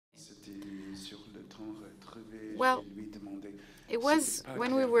Well, it was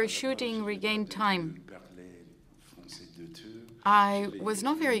when we were shooting Regain Time. I was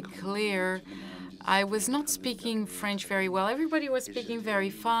not very clear. I was not speaking French very well. Everybody was speaking very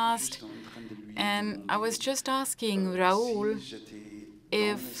fast. And I was just asking Raoul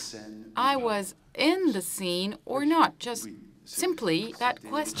if I was in the scene or not. Just simply that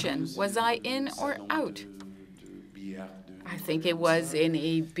question. Was I in or out? I think it was in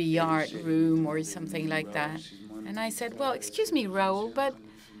a billiard room or something like that. And I said, well, excuse me, Raoul, but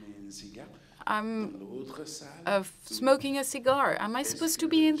I'm smoking a cigar. Am I supposed to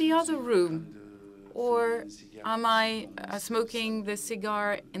be in the other room? Or am I smoking the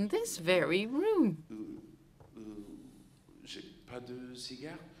cigar in this very room?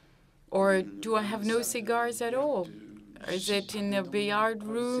 Or do I have no cigars at all? Is it in a billiard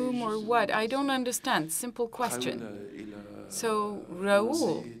room or what? I don't understand. Simple question. So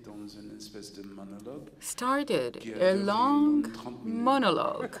Raoul started a long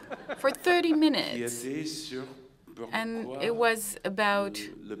monologue for 30 minutes. And it was about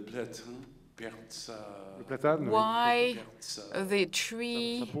why the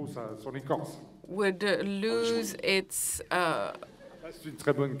tree would lose its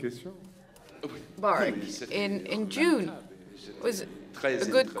bark in June. It was a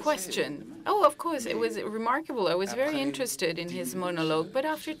good question. Oh, of course, it was remarkable. I was very interested in his monologue, but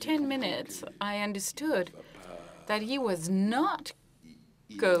after 10 minutes, I understood that he was not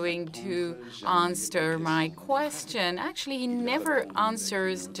going to answer my question. Actually, he never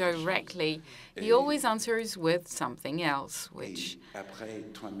answers directly. He always answers with something else, which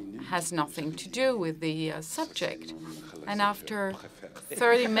has nothing to do with the subject. And after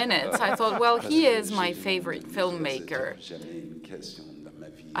 30 minutes, I thought, well, he is my favorite filmmaker.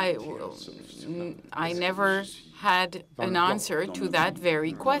 I never had an answer to that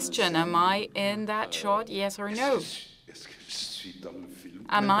very question. Am I in that shot, yes or no?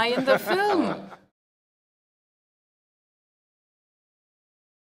 Am I in the film?